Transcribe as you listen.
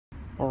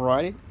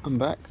Alrighty, I'm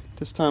back.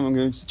 This time I'm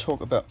going to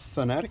talk about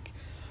Fnatic,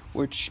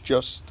 which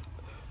just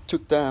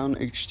took down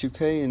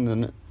H2K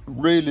in a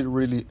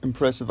really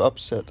impressive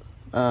upset.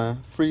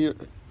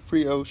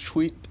 3-0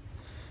 sweep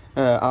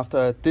after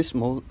a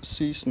dismal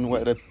season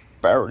where they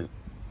barely,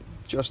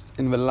 just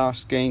in the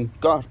last game,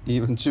 got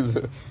even to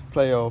the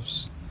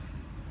playoffs.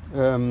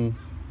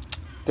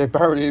 They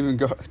barely even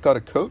got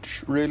a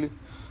coach, really.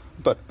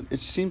 But it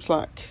seems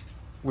like,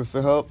 with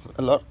the help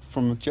a lot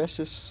from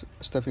Jessis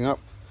stepping up,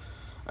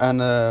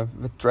 and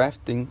the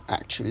drafting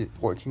actually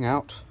working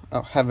out,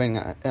 having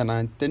an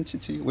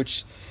identity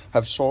which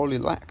have sorely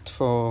lacked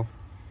for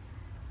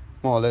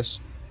more or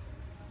less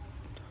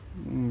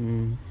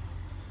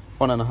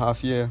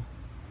 1.5 year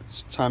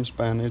time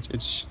span.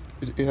 It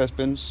has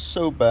been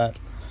so bad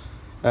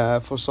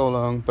for so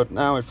long, but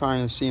now it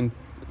finally seemed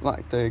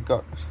like they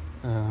got.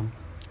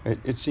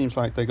 It seems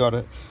like they got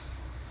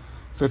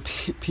the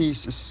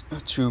pieces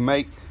to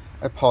make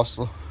a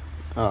puzzle,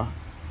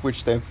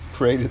 which they've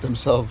created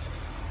themselves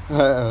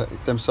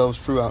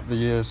throughout the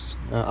years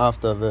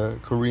after the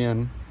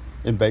Korean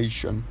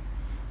invasion,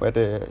 where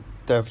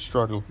they've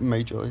struggled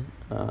majorly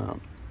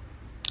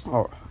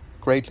or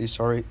greatly,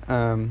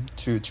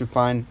 to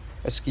find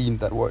a scheme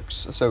that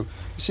works. So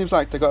it seems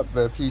like they got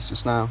the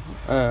pieces now,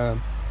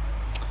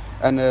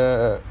 and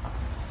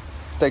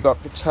they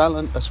got the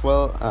talent as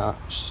well.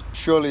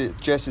 Surely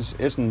Jessis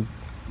isn't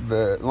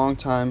the long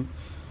time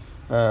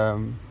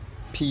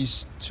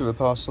piece to the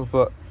puzzle,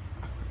 but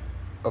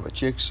of a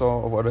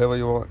jigsaw or whatever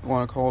you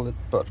want to call it,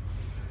 but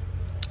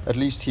at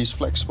least he's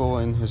flexible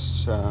in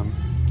his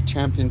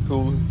champion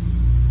pool,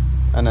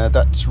 and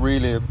that's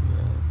really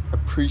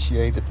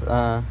appreciated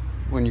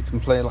when you can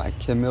play like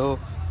Camille,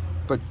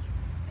 but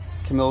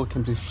Camille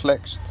can be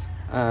flexed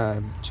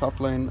top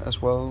lane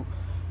as well,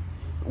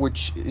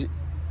 which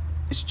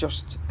is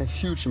just a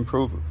huge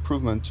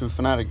improvement to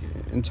Fnatic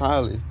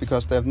entirely,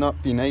 because they have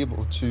not been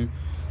able to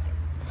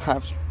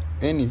have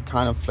any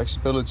kind of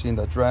flexibility in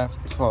their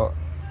draft for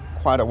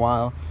quite a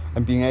while,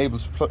 and being able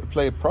to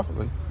play it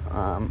properly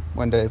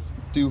when they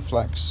do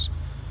flex.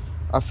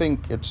 I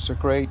think it's a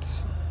great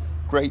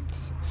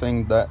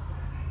thing that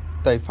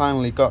they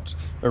finally got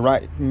the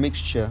right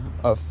mixture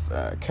of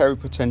carry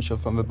potential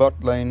from the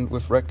bot lane,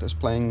 with Reckless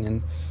playing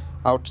an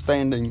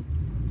outstanding,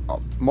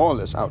 more or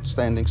less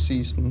outstanding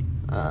season,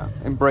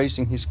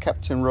 embracing his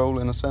captain role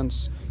in a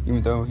sense,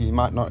 even though he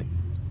might not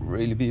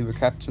really be the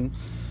captain,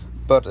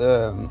 but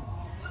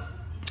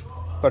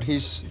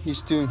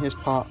he's doing his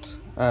part.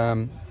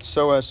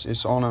 Soaz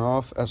is on and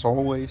off as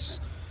always,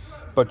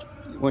 but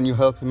when you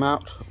help him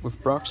out with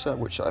Broxa,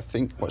 which I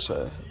think was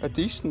a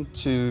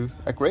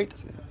great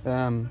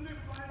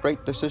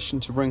decision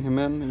to bring him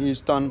in.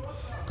 He's done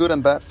good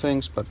and bad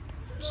things, but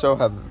so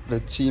have the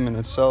team in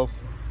itself.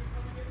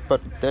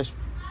 But there's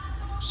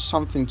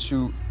something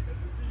to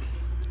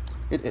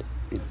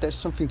there's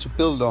something to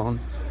build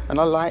on, and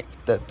I like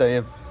that they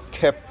have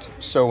kept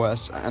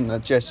Soaz and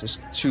Jessis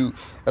to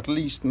at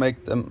least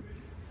make them,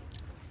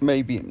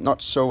 maybe not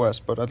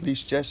Soaz, but at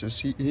least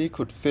Jessis, he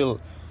could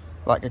fill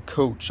like a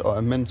coach or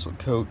a mental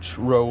coach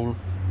role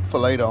for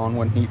later on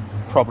when he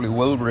probably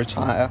will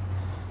retire.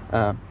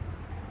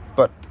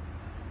 But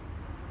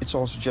it's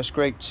also just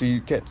great to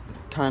get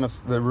kind of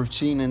the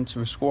routine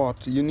into a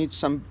squad. You need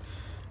something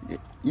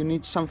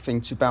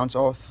to bounce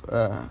off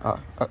a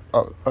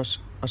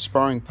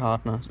sparring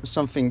partner,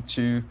 something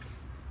to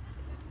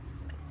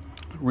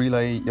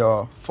relay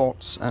your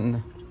thoughts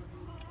and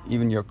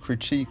even your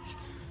critique.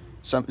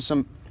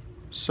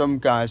 Some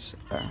guys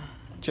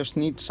just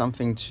need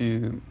something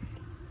to,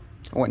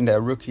 when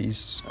they're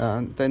rookies,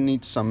 they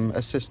need some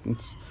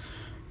assistance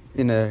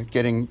in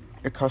getting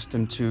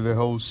accustomed to the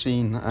whole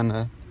scene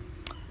and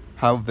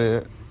how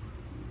the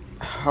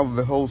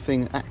whole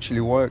thing actually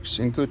works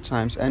in good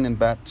times and in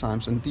bad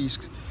times. And these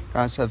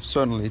guys have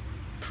certainly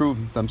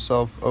proven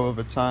themselves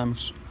over the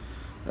times,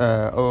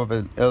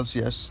 over the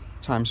LCS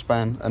time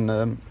span,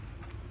 and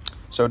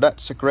so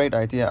that's a great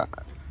idea.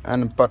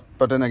 And but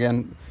then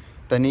again,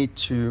 they need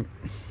to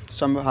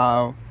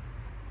somehow,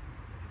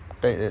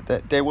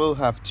 they will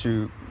have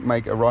to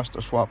make a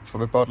roster swap for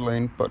the bot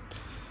lane, but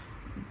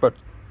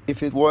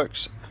if it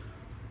works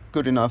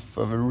good enough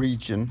for the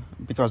region,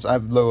 because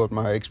I've lowered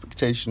my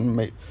expectation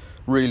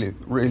really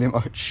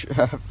much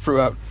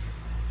throughout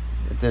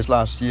this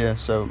last year,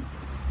 so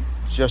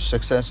just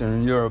success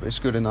in Europe is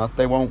good enough.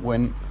 They won't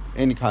win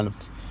any kind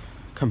of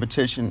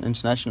competition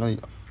internationally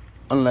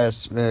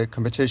unless the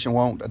competition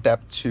won't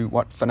adapt to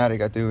what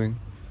Fnatic are doing.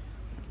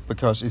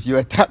 Because if you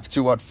adapt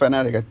to what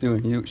Fnatic are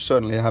doing, you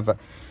certainly have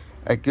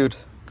a good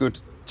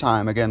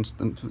time against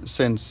them,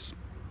 since,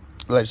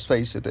 let's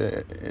face it,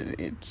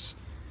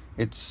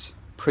 it's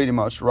pretty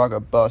much rock or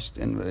bust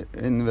in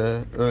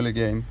the early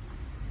game.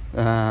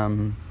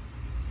 And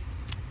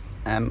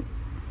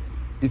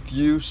if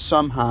you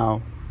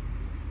somehow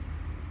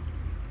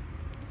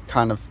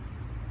kind of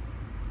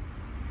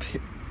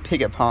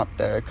pick apart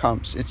their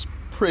comps, it's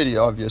pretty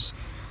obvious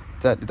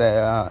that they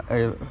are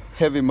a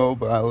heavy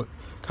mobile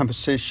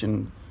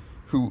composition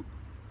who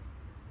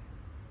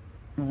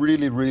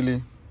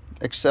really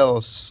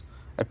excels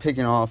at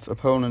picking off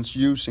opponents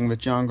using the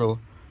jungle,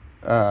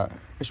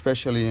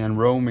 especially in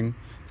roaming,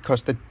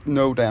 because they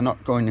know they're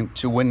not going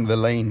to win the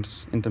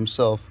lanes in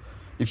themselves.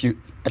 If you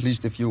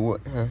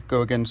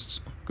go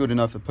against good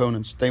enough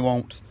opponents, they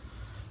won't.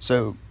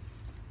 So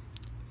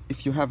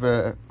if you have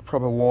a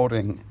proper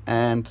warding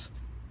and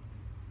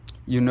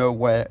you know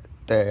where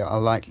they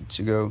are likely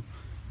to go,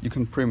 you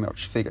can pretty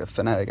much figure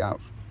Fnatic out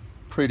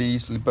pretty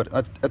easily. But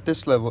at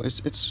this level,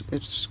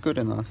 it's good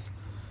enough,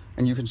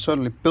 and you can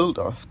certainly build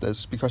off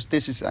this, because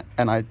this is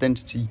an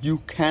identity. You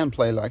can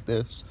play like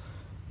this.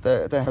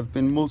 There have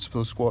been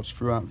multiple squads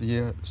throughout the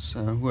years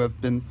who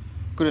have been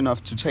good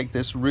enough to take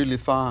this really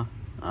far.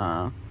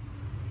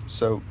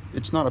 So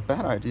it's not a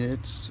bad idea.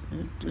 It's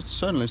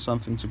certainly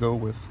something to go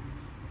with.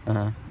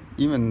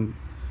 Even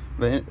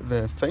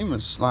the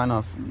famous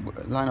lineup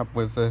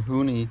with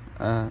Huni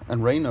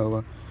and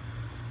Reyno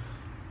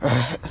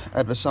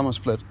at the summer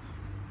split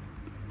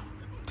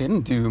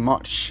didn't do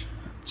much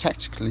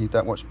tactically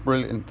that was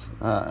brilliant,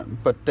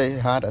 but they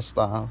had a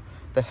style.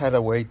 They had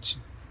a way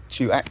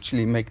to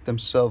actually make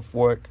themselves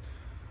work,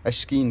 a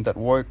scheme that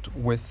worked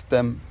with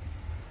them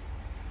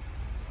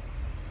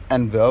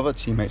and the other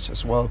teammates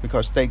as well,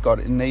 because they got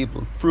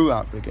enabled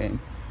throughout the game.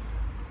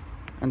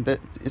 And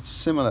it's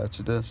similar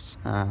to this,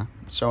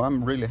 so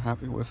I'm really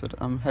happy with it.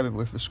 I'm happy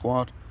with the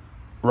squad.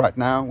 Right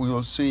now, we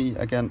will see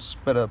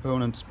against better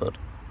opponents, but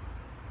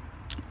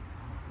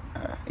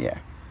yeah,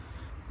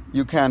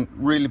 you can't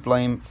really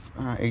blame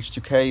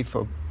H2K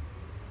for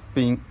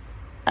being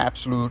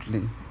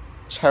absolutely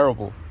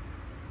terrible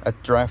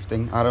at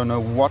drafting. I don't know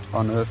what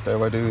on earth they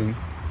were doing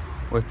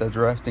with their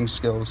drafting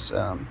skills.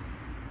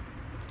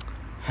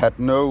 Had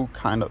no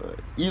kind of,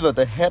 either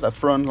they had a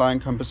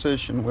frontline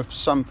composition with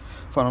some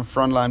kind of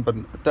frontline,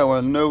 but there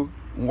were no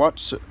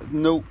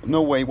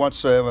way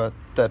whatsoever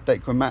that they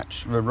could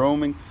match the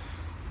roaming.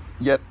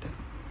 Yet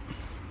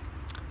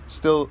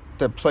still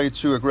they played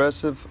too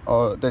aggressive,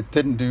 or they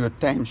didn't do a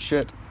damn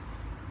shit,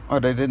 or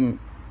they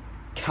didn't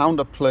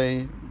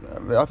counterplay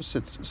the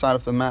opposite side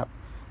of the map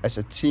as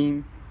a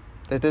team.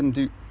 They didn't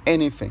do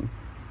anything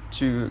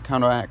to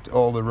counteract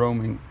all the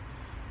roaming.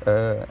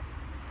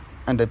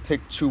 And they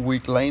picked two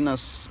weak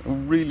laners,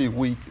 really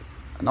weak,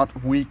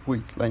 not weak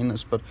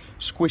laners, but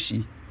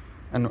squishy,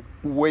 and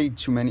way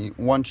too many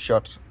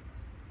one-shot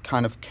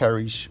kind of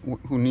carries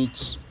who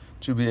needs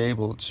to be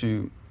able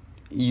to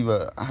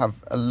either have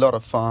a lot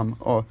of farm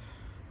or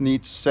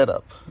need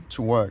setup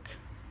to work.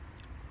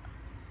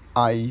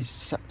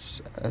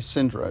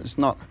 Syndra is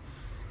not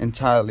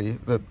entirely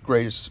the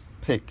greatest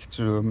pick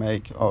to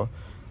make, or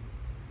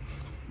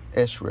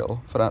Ezreal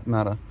for that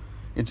matter.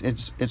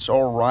 It's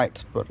all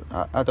right, but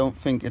I don't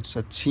think it's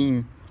a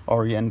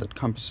team-oriented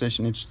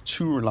composition. It's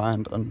too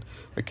reliant on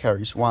the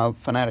carries, while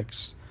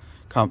Fnatic's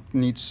comp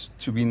needs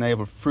to be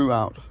enabled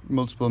throughout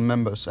multiple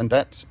members, and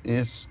that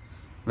is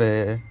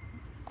the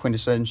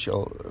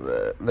quintessential,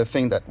 the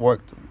thing that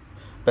worked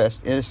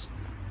best is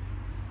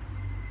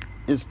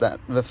that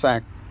the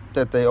fact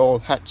that they all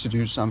had to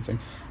do something,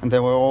 and they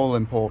were all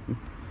important.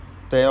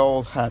 They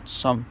all had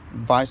some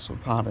vital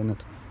part in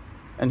it,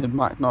 and it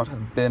might not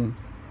have been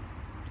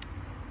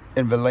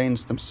in the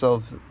lanes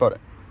themselves, but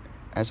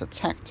as a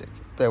tactic,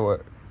 they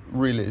were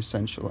really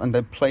essential, and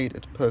they played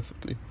it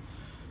perfectly.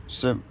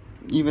 So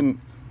even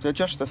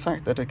just the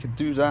fact that they could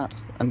do that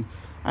and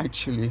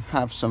actually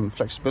have some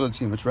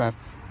flexibility in the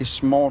draft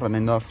is more than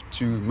enough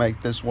to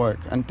make this work,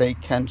 and they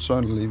can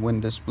certainly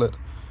win this split,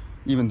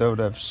 even though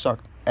they've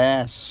sucked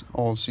ass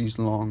all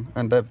season long,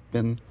 and they've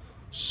been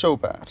so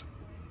bad.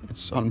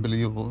 It's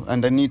unbelievable,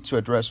 and they need to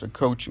address the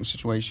coaching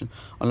situation,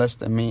 unless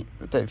they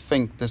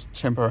think this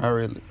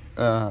temporary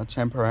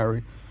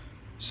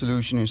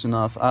solution is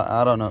enough.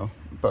 I don't know,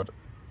 but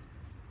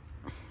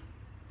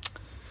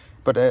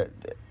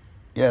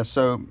yeah.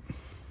 So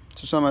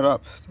to sum it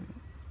up,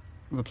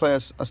 the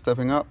players are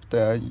stepping up.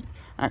 They're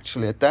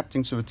actually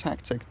adapting to the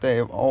tactic. They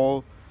have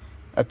all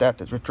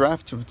adapted the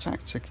draft to the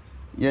tactic.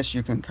 Yes,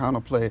 you can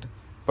counterplay it,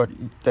 but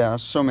there are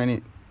so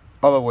many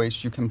other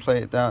ways you can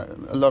play it. There are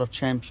a lot of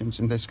champions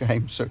in this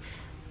game, so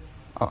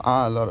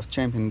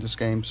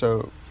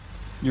so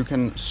you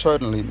can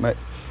certainly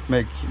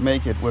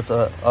make it with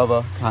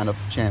other kind of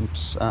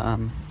champs,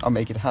 or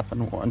make it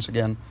happen once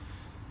again.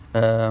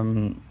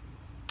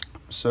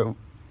 So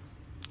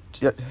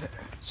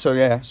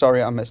yeah,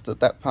 sorry I messed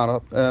that part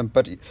up.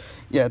 But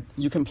yeah,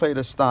 you can play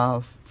the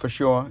style for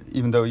sure,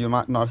 even though you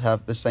might not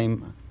have the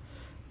same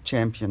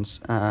champions.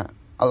 I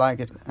like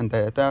it, and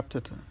they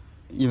adapted,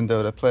 even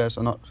though the players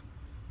are not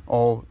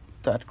all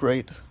that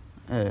great.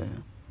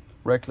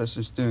 Reckless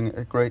is doing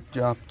a great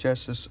job,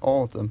 Jess is,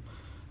 all of them,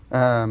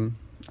 and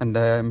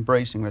they're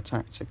embracing the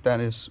tactic. That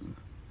is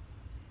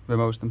the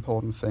most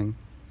important thing,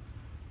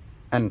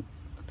 and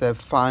they've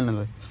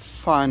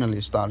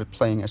finally started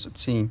playing as a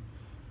team,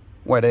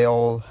 where they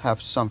all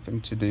have something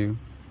to do,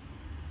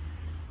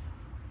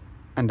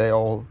 and they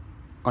all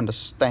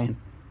understand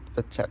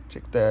the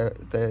tactic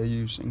they're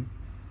using.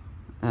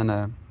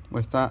 And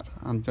with that,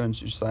 I'm going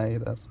to say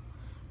that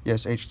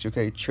yes,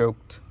 H2K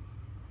choked,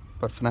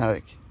 but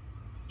Fnatic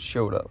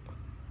showed up,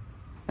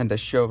 and they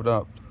showed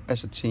up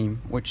as a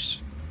team,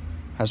 which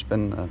has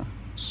been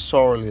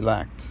sorely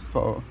lacked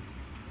for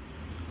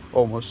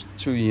almost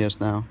 2 years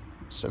now.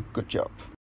 So good job.